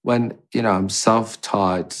 When, I'm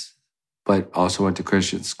self-taught, but also went to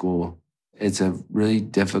Christian school, it's a really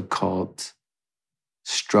difficult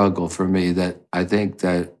struggle for me that I think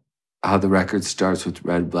that how the record starts with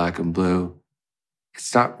red, black, and blue,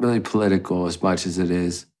 it's not really political as much as it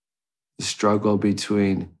is the struggle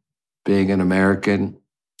between being an American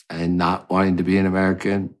and not wanting to be an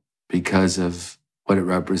American because of what it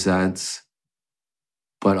represents,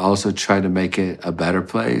 but also trying to make it a better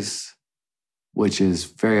place, which is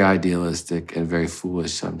very idealistic and very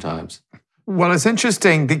foolish sometimes. Well, it's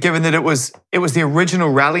interesting that given that it was the original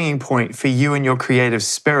rallying point for you and your creative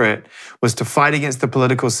spirit was to fight against the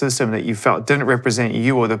political system that you felt didn't represent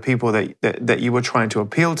you or the people that you were trying to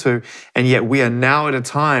appeal to. And yet we are now at a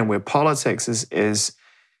time where politics is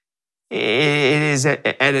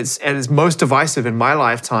at its most divisive in my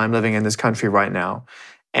lifetime living in this country right now.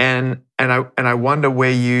 And I wonder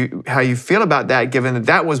how you feel about that, given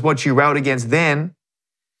that was what you rallied against then.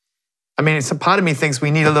 I mean, it's a part of me thinks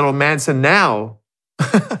we need a little Manson now.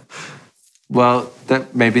 Well,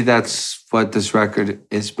 maybe that's what this record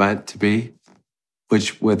is meant to be,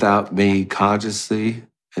 which without me consciously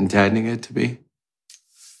intending it to be,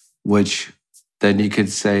 which then you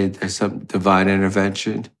could say there's some divine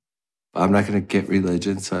intervention. I'm not going to get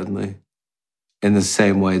religion suddenly in the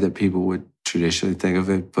same way that people would traditionally think of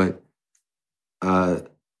it. But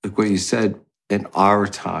like what you said, in our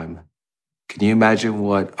time, can you imagine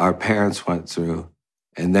what our parents went through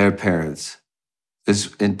and their parents?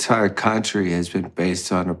 This entire country has been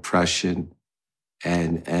based on oppression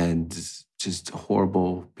and just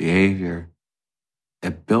horrible behavior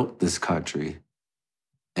that built this country.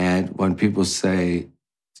 And when people say,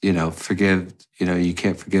 forgive, you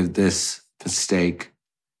can't forgive this mistake,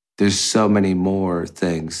 there's so many more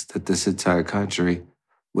things that this entire country,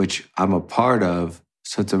 which I'm a part of,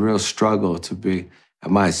 so it's a real struggle to be,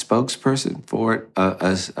 am I a spokesperson for it,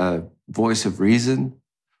 as a voice of reason,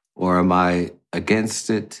 or am I against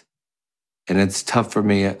it? And it's tough for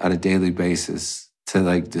me on a daily basis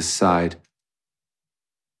to decide,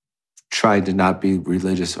 trying to not be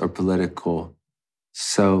religious or political.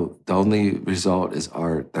 So the only result is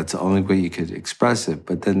art. That's the only way you could express it.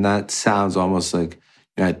 But then that sounds almost like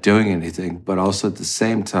you're not doing anything. But also at the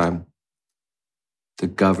same time, the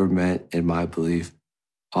government, in my belief,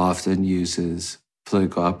 often uses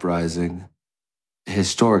political uprising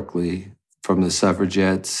historically, from the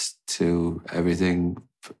suffragettes to everything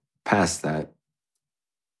past that,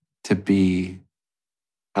 to be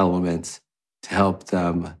elements to help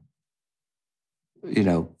them,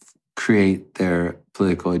 create their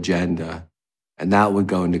political agenda. And that would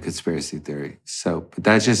go into conspiracy theory. But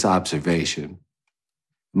that's just observation.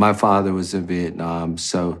 My father was in Vietnam,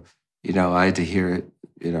 so, I had to hear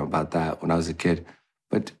it, about that when I was a kid.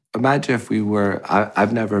 But imagine if we were,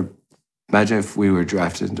 imagine if we were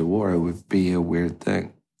drafted into war, it would be a weird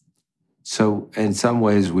thing. So in some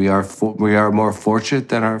ways, we are more fortunate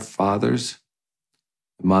than our fathers,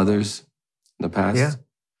 mothers in the past. Yeah,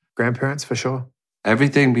 grandparents for sure.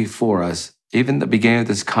 Everything before us, even the beginning of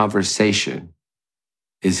this conversation,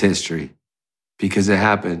 is history because it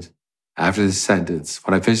happened after the sentence.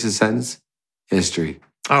 When I finish the sentence, history.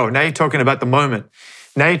 Oh, now you're talking about the moment.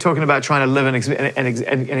 Now you're talking about trying to live and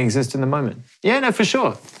exist in the moment. Yeah, no, for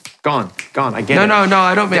sure. Gone. I get it. No.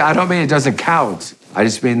 I don't mean it doesn't count. I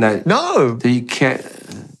just mean that that you can't.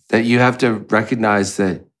 That you have to recognize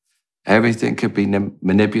that everything could be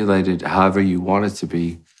manipulated however you want it to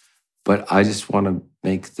be. But I just want to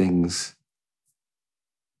make things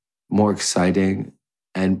more exciting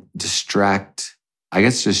and distract. I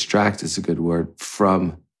guess distract is a good word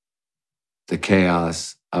from the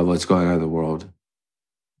chaos of what's going on in the world.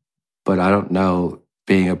 But I don't know,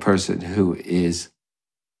 being a person who has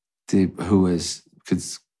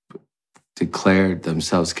declared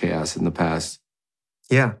themselves chaos in the past.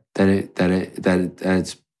 Yeah. That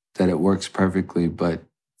it works perfectly. But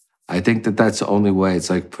I think that's the only way. It's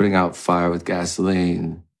like putting out fire with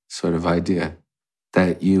gasoline sort of idea,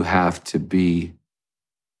 that you have to be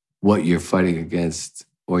what you're fighting against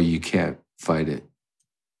or you can't fight it.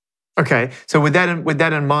 Okay, so with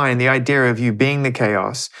that in mind, the idea of you being the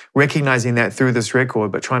chaos, recognizing that through this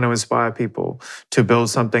record, but trying to inspire people to build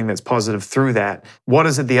something that's positive through that. What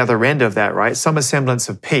is at the other end of that, right? Some semblance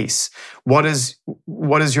of peace. What is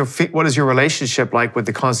your relationship like with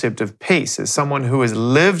the concept of peace? As someone who has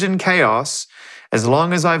lived in chaos, as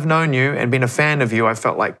long as I've known you and been a fan of you, I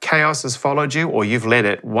felt like chaos has followed you, or you've led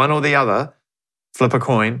it, one or the other. Flip a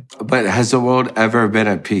coin. But has the world ever been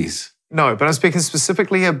at peace? No, but I'm speaking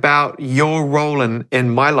specifically about your role in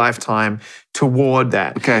my lifetime toward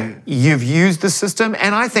that. Okay. You've used the system,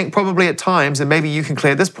 and I think probably at times, and maybe you can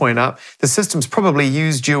clear this point up, the system's probably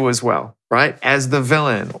used you as well, right? As the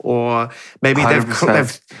villain, or maybe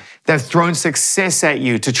they've thrown success at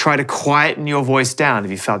you to try to quieten your voice down.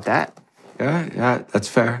 Have you felt that? Yeah, that's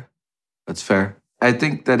fair. That's fair. I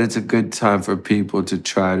think that it's a good time for people to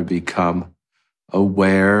try to become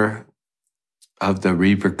aware of the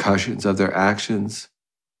repercussions of their actions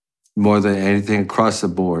more than anything across the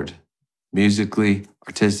board, musically,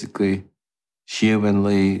 artistically,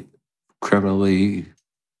 humanly, criminally,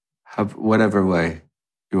 whatever way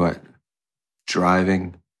you want,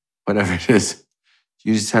 driving, whatever it is.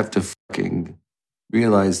 You just have to fucking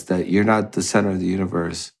realize that you're not the center of the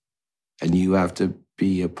universe and you have to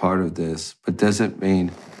be a part of this. But doesn't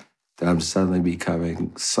mean that I'm suddenly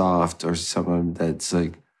becoming soft or someone that's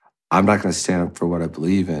like, I'm not going to stand up for what I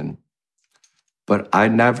believe in. But I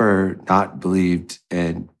never not believed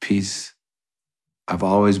in peace. I've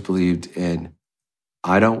always believed in,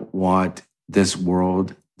 I don't want this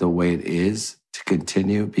world the way it is to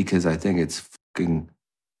continue because I think it's fucking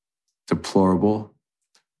deplorable.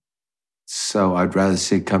 So I'd rather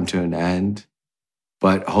see it come to an end.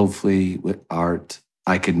 But hopefully with art,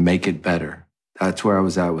 I can make it better. That's where I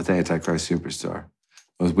was at with Antichrist Superstar.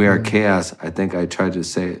 With We Are Chaos, I think I tried to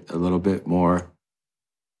say it a little bit more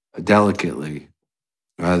delicately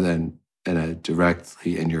rather than in a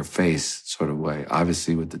directly in your face sort of way.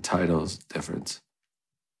 Obviously with the title's difference.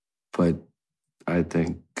 But I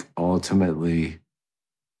think ultimately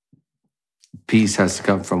peace has to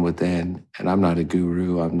come from within. And I'm not a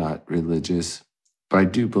guru, I'm not religious, but I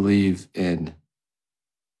do believe in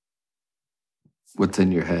what's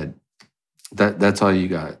in your head. That's all you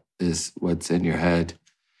got is what's in your head.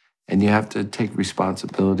 And you have to take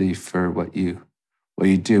responsibility for what you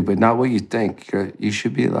do, but not what you think. You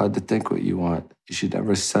should be allowed to think what you want. You should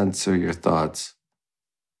never censor your thoughts.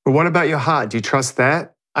 But what about your heart? Do you trust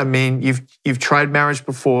that? I mean, you've tried marriage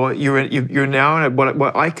before. You're now in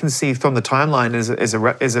what I can see from the timeline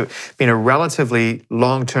is been a relatively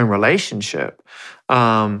long-term relationship,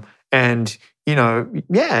 and and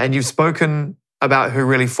you've spoken about her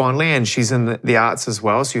really fondly, and she's in the arts as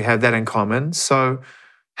well, so you have that in common. So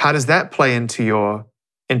how does that play into your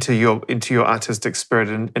artistic spirit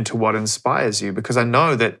and into what inspires you? Because I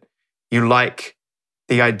know that you like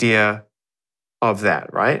the idea of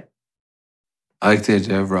that, right? I like the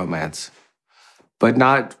idea of romance, but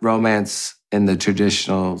not romance in the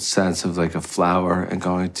traditional sense of like a flower and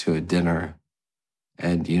going to a dinner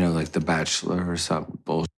and, like The Bachelor or something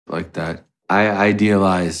bullshit like that. I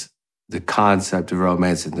idealize the concept of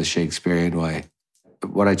romance in the Shakespearean way.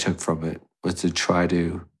 What I took from it was to try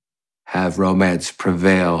to have romance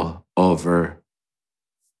prevail over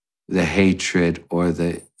the hatred or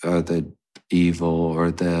the evil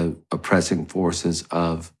or the oppressing forces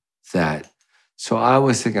of that. So I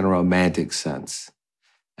was thinking a romantic sense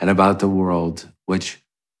and about the world, which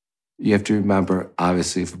you have to remember,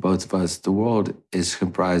 obviously, for both of us, the world is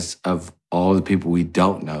comprised of all the people we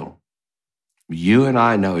don't know. You and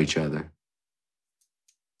I know each other.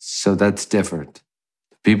 So that's different.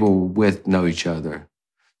 People with know each other.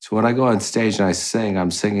 So when I go on stage and I sing, I'm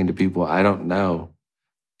singing to people I don't know.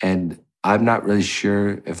 And I'm not really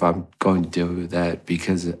sure if I'm going to do that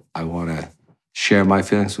because I want to share my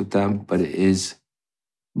feelings with them, but it is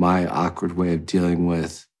my awkward way of dealing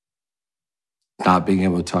with not being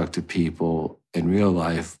able to talk to people in real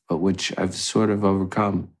life, but which I've sort of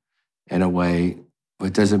overcome in a way.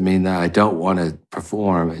 It doesn't mean that I don't want to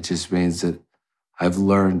perform. It just means that I've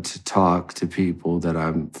learned to talk to people that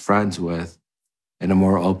I'm friends with in a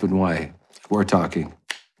more open way. We're talking.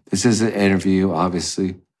 This is an interview,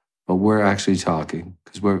 obviously, but we're actually talking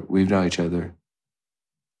because we've known each other,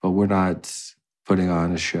 but we're not putting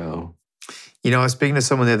on a show. You know, I was speaking to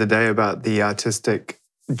someone the other day about the artistic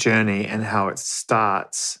journey and how it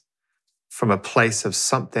starts from a place of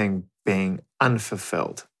something being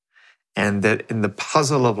unfulfilled. And that in the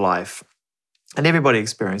puzzle of life, and everybody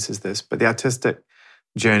experiences this, but the artistic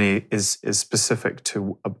journey is specific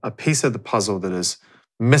to a piece of the puzzle that is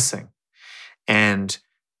missing. And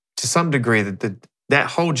to some degree, that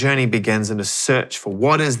whole journey begins in a search for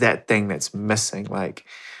what is that thing that's missing? Like,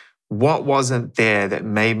 what wasn't there that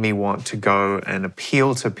made me want to go and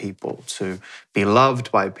appeal to people, to be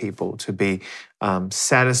loved by people, to be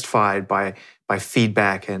satisfied by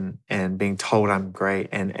feedback and being told I'm great,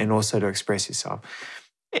 and also to express yourself.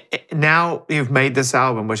 Now you've made this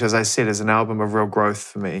album, which, as I said, is an album of real growth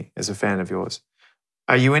for me as a fan of yours.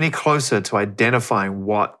 Are you any closer to identifying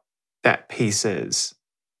what that piece is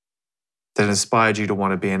that inspired you to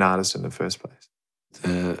want to be an artist in the first place?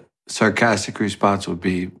 The sarcastic response would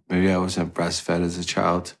be, maybe I wasn't breastfed as a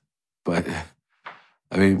child, but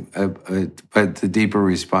I mean, but the deeper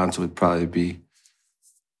response would probably be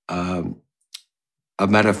a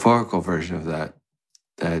metaphorical version of that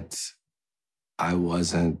I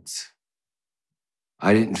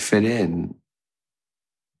didn't fit in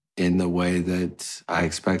the way that I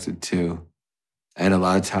expected to. And a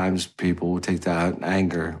lot of times people will take that out in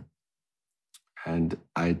anger. And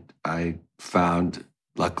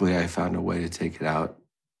luckily I found a way to take it out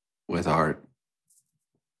with art.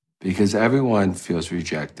 Because everyone feels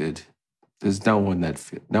rejected. There's no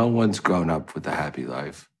one's grown up with a happy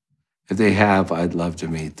life. If they have, I'd love to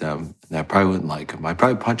meet them. And I probably wouldn't like them. I'd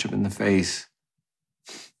probably punch them in the face.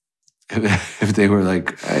 If they were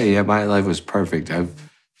like, hey, yeah, my life was perfect.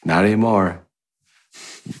 Not anymore.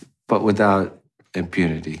 But without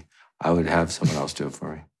impunity, I would have someone else do it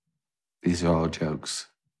for me. These are all jokes.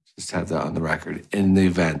 Just have that on the record in the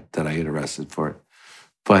event that I get arrested for it.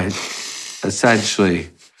 But essentially,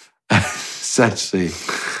 I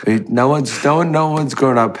mean, no one's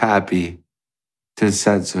grown up happy to the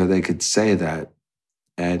sense where they could say that.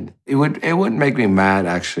 And it wouldn't make me mad,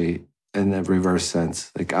 actually, in the reverse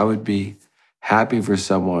sense. Like, I would be happy for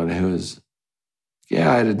someone who is,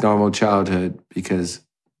 yeah, I had a normal childhood, because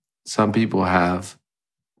some people have,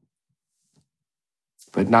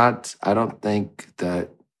 but I don't think that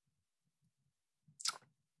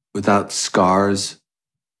without scars,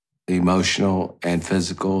 emotional and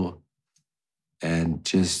physical, and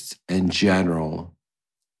just in general,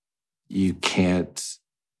 you can't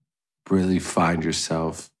really find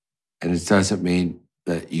yourself. And it doesn't mean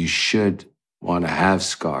that you should want to have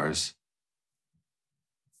scars.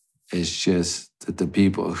 It's just that the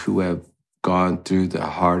people who have gone through the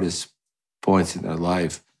hardest points in their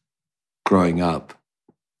life growing up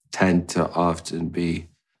tend to often be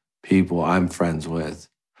people I'm friends with,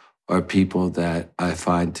 or people that I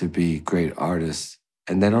find to be great artists.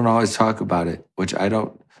 And they don't always talk about it, which I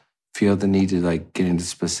don't feel the need to get into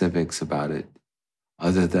specifics about it,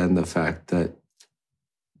 other than the fact that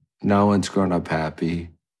no one's grown up happy,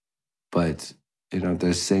 but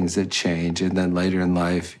there's things that change. And then later in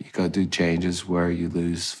life, you go through changes where you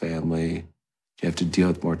lose family, you have to deal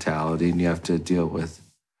with mortality, and you have to deal with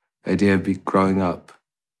the idea of growing up.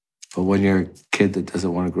 But when you're a kid that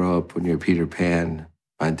doesn't want to grow up, when your Peter Pan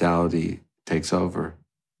mentality takes over,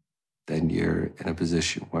 then you're in a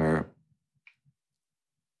position where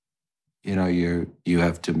you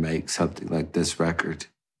have to make something like this record,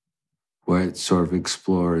 where it sort of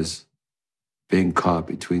explores being caught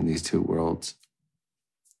between these two worlds.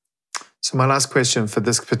 So my last question for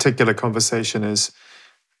this particular conversation is,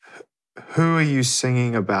 who are you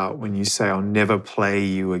singing about when you say, I'll never play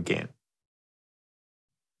you again?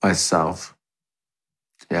 Myself.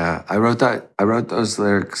 Yeah, I wrote those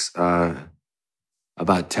lyrics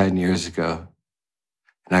about 10 years ago.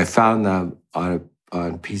 And I found them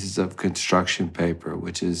on pieces of construction paper,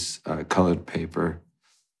 which is colored paper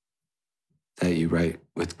that you write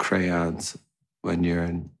with crayons when you're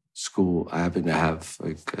in school. I happen to have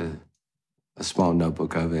a small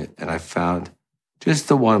notebook of it, and I found just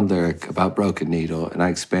the one lyric about Broken Needle, and I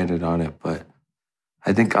expanded on it. But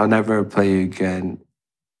I think I'll never play you again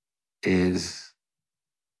is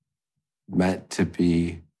meant to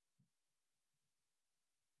be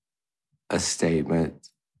a statement.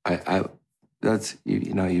 That's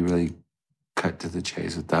you really cut to the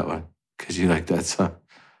chase with that one because you like that song.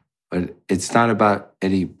 But it's not about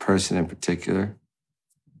any person in particular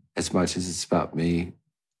as much as it's about me.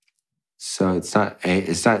 So it's not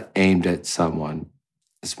aimed at someone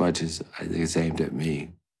as much as I think it's aimed at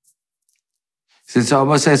me. So it's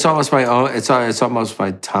almost my own. It's almost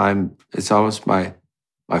my time. It's almost my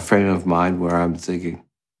frame of mind where I'm thinking,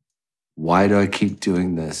 why do I keep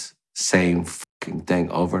doing this same fucking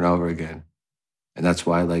thing over and over again? And that's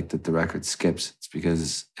why I like that the record skips. It's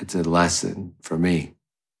because it's a lesson for me.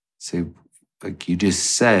 See, like you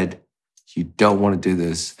just said, you don't want to do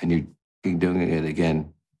this, and you're fucking doing it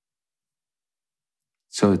again.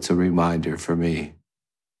 So it's a reminder for me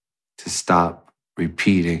to stop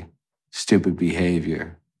repeating stupid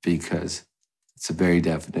behavior because it's the very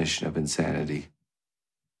definition of insanity.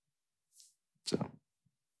 So,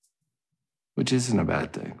 which isn't a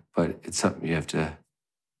bad thing, but it's something you have to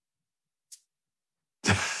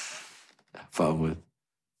have fun with.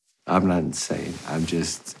 I'm not insane. I'm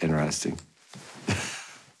just interesting.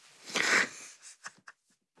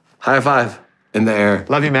 High five in the air.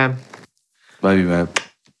 Love you, man. Love you, man.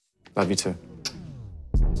 Love you too.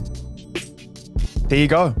 There you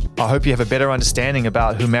go. I hope you have a better understanding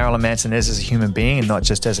about who Marilyn Manson is as a human being and not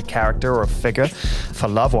just as a character or a figure for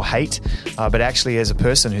love or hate, but actually as a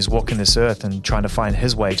person who's walking this earth and trying to find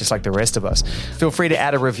his way just like the rest of us. Feel free to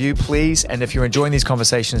add a review, please. And if you're enjoying these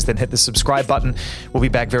conversations, then hit the subscribe button. We'll be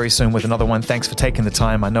back very soon with another one. Thanks for taking the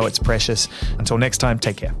time. I know it's precious. Until next time,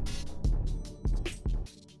 take care.